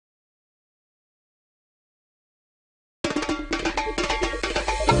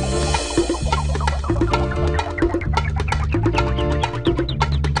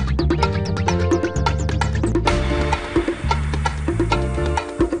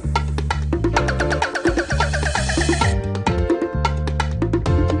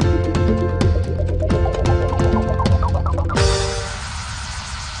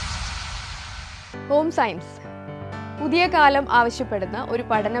Science പുതിയ കാലം ആവശ്യപ്പെടുന്ന ഒരു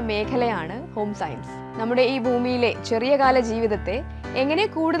പഠന മേഖലയാണ് ഹോം സയൻസ്. നമ്മുടെ ഈ ഭൂമിയിലെ ചെറിയ കാല ജീവിതത്തെ എങ്ങനെ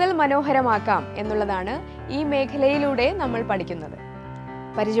കൂടുതൽ മനോഹരമാക്കാം എന്നുള്ളതാണ് ഈ മേഖലയിലൂടെ നമ്മൾ പഠിക്കുന്നത്.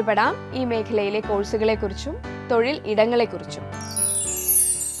 പരിചയപ്പെടാം ഈ മേഖലയിലെ കോഴ്സുകളെക്കുറിച്ചും തൊഴിൽ ഇടങ്ങളെക്കുറിച്ചും.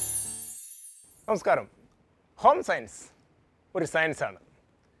 നമസ്കാരം. ഹോം സയൻസ് ഒരു സയൻസാണ്,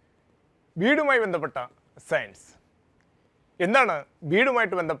 വീടുമായി ബന്ധപ്പെട്ട സയൻസ്. എന്താണ്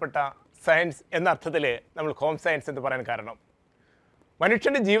വീടുമായിട്ട് ബന്ധപ്പെട്ട സയൻസ് എന്ന അർത്ഥത്തിൽ നമ്മൾ ഹോം സയൻസ് എന്ന് പറയാൻ കാരണം,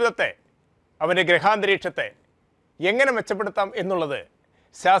 മനുഷ്യൻ്റെ ജീവിതത്തെ, അവൻ്റെ ഗ്രഹാന്തരീക്ഷത്തെ എങ്ങനെ മെച്ചപ്പെടുത്താം എന്നുള്ളത്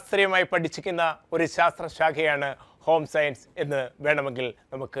ശാസ്ത്രീയമായി പഠിച്ചിരിക്കുന്ന ഒരു ശാസ്ത്രശാഖയാണ് ഹോം സയൻസ് എന്ന് വേണമെങ്കിൽ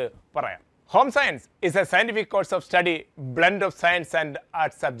നമുക്ക് പറയാം. Home science is A scientific course of study blend of science and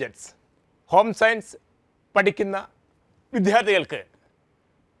arts subjects. Home science പഠിക്കുന്ന വിദ്യാർത്ഥികൾക്ക്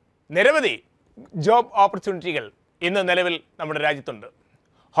നിരവധി ജോബ് ഓപ്പർച്യൂണിറ്റികൾ ഇന്ന് നിലവിൽ നമ്മുടെ രാജ്യത്തുണ്ട്.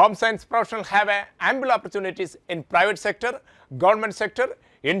 Home science professionals have ample opportunities in private sector, government sector,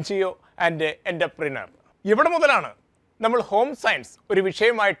 NGO and entrepreneur. ഇവിടെ മുതലാണ് നമ്മൾ home science ഒരു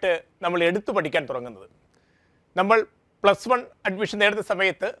വിഷയമായിട്ട് നമ്മൾ എടുത്തു പഠിക്കാൻ തുടങ്ങുന്നത്. നമ്മൾ +1 അഡ്മിഷൻ നേടുന്ന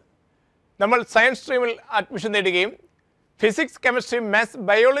സമയത്ത് നമ്മൾ സയൻസ് സ്ട്രീമിൽ അഡ്മിഷൻ നേടുകയും ഫിസിക്സ്, കെമിസ്ട്രി, മാത്സ്,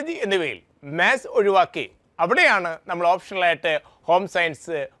 ബയോളജി എന്നിവയിൽ മാത്സ് ഒഴിവാക്കി അവിടെയാണ് നമ്മൾ ഓപ്ഷണലായിട്ട് ഹോം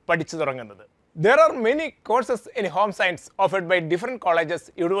സയൻസ് പഠിച്ചു തുടങ്ങുന്നത്. There are many courses in home science offered by different colleges,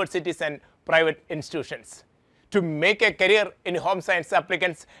 universities and private institutions. To make a career in home science,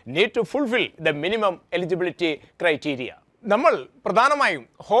 applicants need to fulfill the minimum eligibility criteria. നമ്മൾ പ്രധാനമായും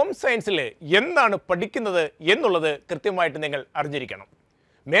home സയൻസിൽ എന്താണ് പഠിക്കുന്നത് എന്നുള്ളത് കൃത്യമായിട്ട് നിങ്ങൾ അറിഞ്ഞിരിക്കണം.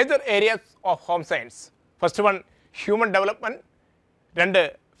 Major areas of home science: first one human development, 2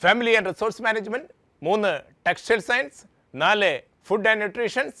 family and resource management, 3 textile science, 4 food and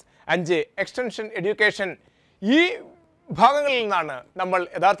nutritions, 5 extension education. ഈ ഭാഗങ്ങളിൽ നിന്നാണ് നമ്മൾ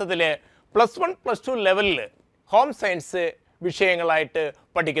യഥാർത്ഥത്തിൽ +1 +2 ലെവലിൽ ഹോം സയൻസ് വിഷയങ്ങളായിട്ട്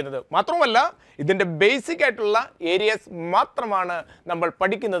പഠിക്കുന്നത്. മാത്രമല്ല ഇതിൻ്റെ ബേസിക് ആയിട്ടുള്ള ഏരിയാസ് മാത്രമാണ് നമ്മൾ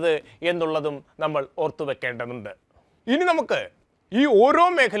പഠിക്കുന്നത് എന്നുള്ളതും നമ്മൾ ഓർത്തു വെക്കേണ്ടതുണ്ട്. ഇനി നമുക്ക് ഈ ഓരോ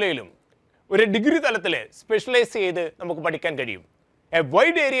മേഖലയിലും ഒരു ഡിഗ്രി തലത്തിൽ സ്പെഷ്യലൈസ് ചെയ്ത് നമുക്ക് പഠിക്കാൻ കഴിയും. A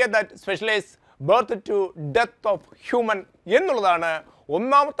wide area that specialise birth to death of human എന്നുള്ളതാണ്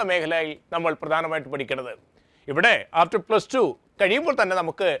ഒന്നാമത്തെ മേഖലയിൽ നമ്മൾ പ്രധാനമായിട്ട് പഠിക്കുന്നത്. ഇവിടെ ആഫ്റ്റർ +2 കഴിയുമ്പോൾ തന്നെ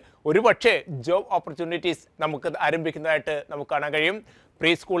നമുക്ക് ഒരുപക്ഷെ ജോബ് ഓപ്പർച്യൂണിറ്റീസ് നമുക്ക് ആരംഭിക്കുന്നതായിട്ട് നമുക്ക് കാണാൻ കഴിയും.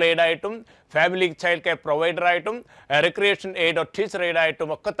 Pre school എയ്ഡായിട്ടും family child care പ്രൊവൈഡറായിട്ടും recreation aid teacher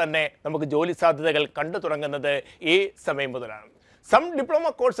എയ്ഡായിട്ടും ഒക്കെ തന്നെ നമുക്ക് ജോലി സാധ്യതകൾ കണ്ടു തുടങ്ങുന്നത് ഈ സമയം മുതലാണ്. Some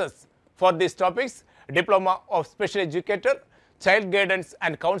diploma courses for these topics: diploma of special educator, child guidance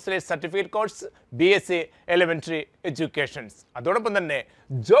and councillors certificate course, BSc elementary educations. അതോടൊപ്പം തന്നെ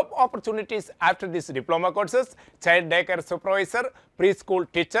job opportunities after these diploma courses: child day care supervisor, pre school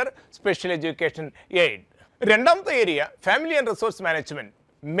teacher, special education aid. രണ്ടാമത്തെ area family and resource management.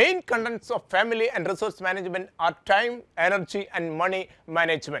 Main contents of family and resource management are time, energy and money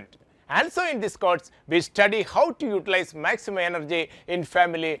management. Also in this course we study how to utilize maximum energy in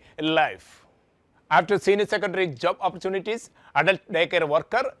family life. After senior secondary job opportunities: adult daycare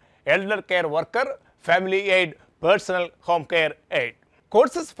worker, elder care worker, family aid, personal home care aid.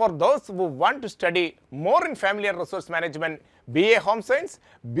 Courses for those who want to study more in family and resource management: BA Home Science,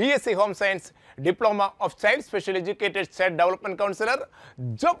 BSc Home Science, Diploma of Child Special Educated Child Development Counselor.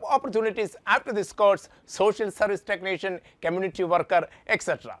 Job opportunities after this course: social service technician, community worker,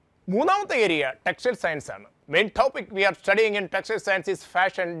 etc. മൂന്നാമത്തെ area textile science ആണ്. Main topic V R studying in textile science is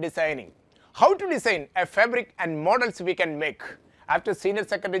fashion designing. How to design a fabric and models we can make. After senior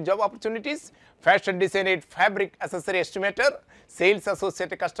secondary job opportunities: fashion designer, fabric accessory estimator, sales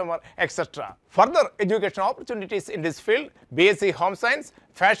associate customer, etc. Further education opportunities in this field: BSc Home Science,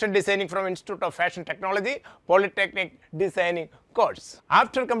 fashion designing from Institute of Fashion Technology, Polytechnic designing course.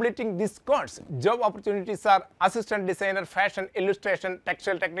 After completing this course, job opportunities are assistant designer, fashion illustration,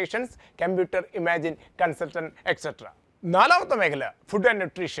 textile technicians, computer imaging consultant, etc. നാലാമത്തെ മേഖല food and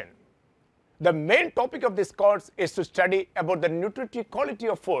nutrition. The main topic of this course is to study about the nutritive quality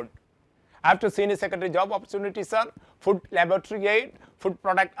of food. After senior secondary job opportunities are food laboratory aide, food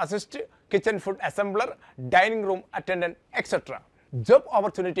product assist, kitchen food assembler, dining room attendant, etc. Job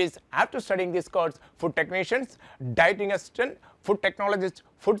opportunities after studying this course: food technicians, dieting assistant, food technologist,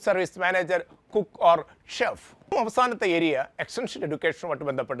 food service manager, cook or chef. അവസാനത്തെ area extension എഡ്യൂക്കേഷനുമായിട്ട്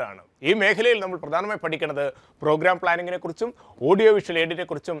ബന്ധപ്പെട്ടാണ്. ഈ മേഖലയിൽ നമ്മൾ പ്രധാനമായി പഠിക്കുന്നത് programme പ്ലാനിങ്ങിനെ കുറിച്ചും audio visual എഡിറ്റിനെ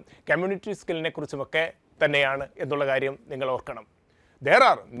കുറിച്ചും community സ്കില്ലിനെ കുറിച്ചുമൊക്കെ തന്നെയാണ് എന്നുള്ള കാര്യം നിങ്ങൾ ഓർക്കണം. There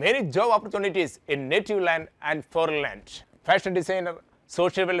are many job opportunities in native land and foreign land: fashion designer,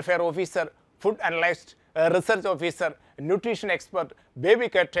 social welfare officer, food analyst, research officer, nutrition expert, baby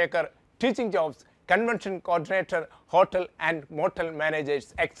caretaker, teaching jobs, convention coordinator, hotel and motel managers,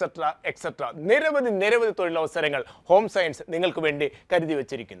 etcetera നിരവധി തൊഴിലവസരങ്ങൾ home science നിങ്ങൾക്ക് വേണ്ടി കരുതി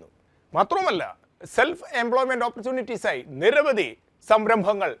വച്ചിരിക്കുന്നു. മാത്രവുമല്ല, self employment ഓപ്പർച്യൂണിറ്റീസായി നിരവധി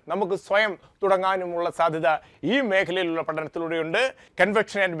സംരംഭങ്ങൾ നമുക്ക് സ്വയം തുടങ്ങാനുമുള്ള സാധ്യത ഈ മേഖലയിലുള്ള പഠനത്തിലൂടെയുണ്ട്.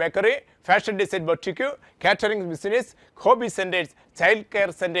 Convection and bakery, fashion design boutique, catering business, hobby centres, child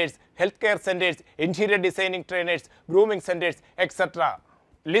care centres, health care centres, interior designing trainers, grooming centres, etcetera.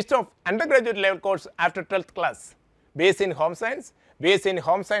 List of undergraduate level course after 12th class: BSc in Home Science, BSc in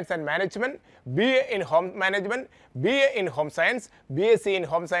Home Science and Management, BA in Home Management, BA in Home Science, BSc in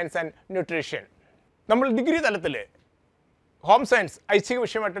Home Science and Nutrition. നമ്മൾ degree തലത്തിൽ home science ഐച്ഛിക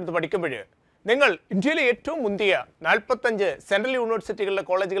വിഷയമായിട്ടെടുത്ത് പഠിക്കുമ്പോൾ നിങ്ങൾ ഇന്ത്യയിലെ ഏറ്റവും മുന്തിയ 45 central യൂണിവേഴ്സിറ്റികളിലെ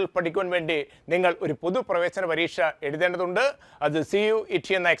കോളേജുകളിൽ പഠിക്കുവാൻ വേണ്ടി നിങ്ങൾ ഒരു പൊതുപ്രവേശന പരീക്ഷ എഴുതേണ്ടതുണ്ട്. അത് CUET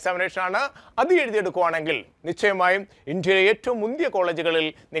എന്ന എക്സാമിനേഷനാണ്. അത് എഴുതിയെടുക്കുകയാണെങ്കിൽ നിശ്ചയമായും ഇന്ത്യയിലെ ഏറ്റവും മുന്തിയ കോളേജുകളിൽ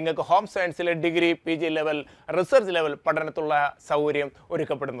നിങ്ങൾക്ക് home സയൻസിലെ degree, PG level, research level പഠനത്തിലുള്ള സൗകര്യം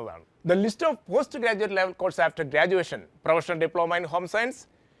ഒരുക്കപ്പെടുന്നതാണ്. The list of post graduate level course after graduation: professional diploma in home science,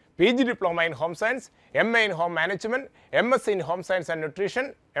 PG diploma in home science, MA in home management, MSc in home science and nutrition,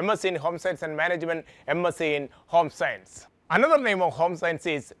 MSc in home science and management, MSc in home science. Another name of home science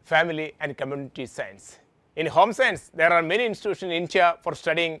is family and community science. In home science, there are many institutions in India for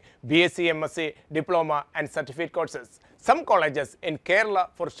studying BSc, MSc, diploma and certificate courses. Some colleges in Kerala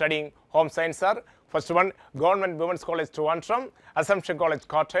for studying home science are: first one, Government Women's College Trivandrum, Assumption College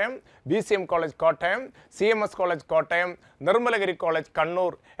Kottayam, BCM College Kottayam, CMS College Kottayam, Nirmalagiri College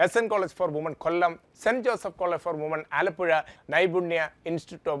Kannur, SN College for Women Kollam, St. Joseph College for Women Alappuzha, Naipunnya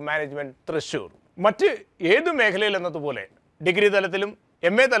Institute of Management Thrissur. മറ്റ് ഏത് മേഖലയിൽ എന്നതുപോലെ degree തലത്തിലും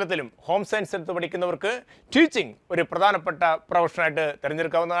MA തലത്തിലും home science എടുത്ത് പഠിക്കുന്നവർക്ക് teaching ഒരു പ്രധാനപ്പെട്ട പ്രൊഫഷനായിട്ട്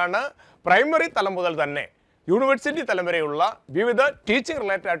തിരഞ്ഞെടുക്കാവുന്നതാണ്. പ്രൈമറി തലം മുതൽ തന്നെ യൂണിവേഴ്സിറ്റി തലം വരെയുള്ള വിവിധ ടീച്ചിങ്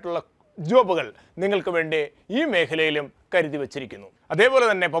റിലേറ്റഡ് ആയിട്ടുള്ള ജോബുകൾ നിങ്ങൾക്ക് വേണ്ടി ഈ മേഖലയിലും കരുതി വച്ചിരിക്കുന്നു. അതേപോലെ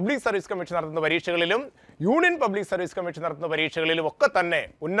തന്നെ പബ്ലിക് സർവീസ് കമ്മീഷൻ നടത്തുന്ന പരീക്ഷകളിലും യൂണിയൻ പബ്ലിക് സർവീസ് കമ്മീഷൻ നടത്തുന്ന പരീക്ഷകളിലും ഒക്കെ തന്നെ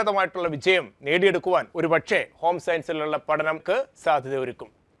ഉന്നതമായിട്ടുള്ള വിജയം നേടിയെടുക്കുവാൻ ഒരുപക്ഷെ ഹോം സയൻസിലുള്ള പഠനങ്ങൾക്ക് സാധ്യതയൊരുക്കും.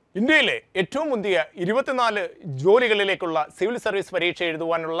 ഇന്ത്യയിലെ ഏറ്റവും മുന്തിയ 24 ജോലികളിലേക്കുള്ള സിവിൽ സർവീസ് പരീക്ഷ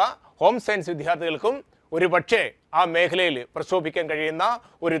എഴുതുവാനുള്ള ഹോം സയൻസ് വിദ്യാർത്ഥികൾക്കും ഒരുപക്ഷെ ആ മേഖലയിൽ പ്രശോഭിക്കാൻ കഴിയുന്ന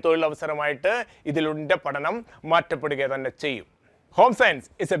ഒരു തൊഴിലവസരമായിട്ട് ഇതിലുടെ പഠനം മാറ്റപ്പെടുക തന്നെ ചെയ്യും. Home science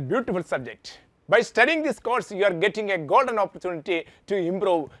is a beautiful subject. By studying this course, you are getting a golden opportunity to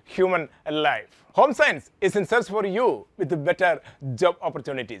improve human life. Home science is in search for you with better job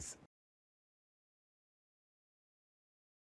opportunities.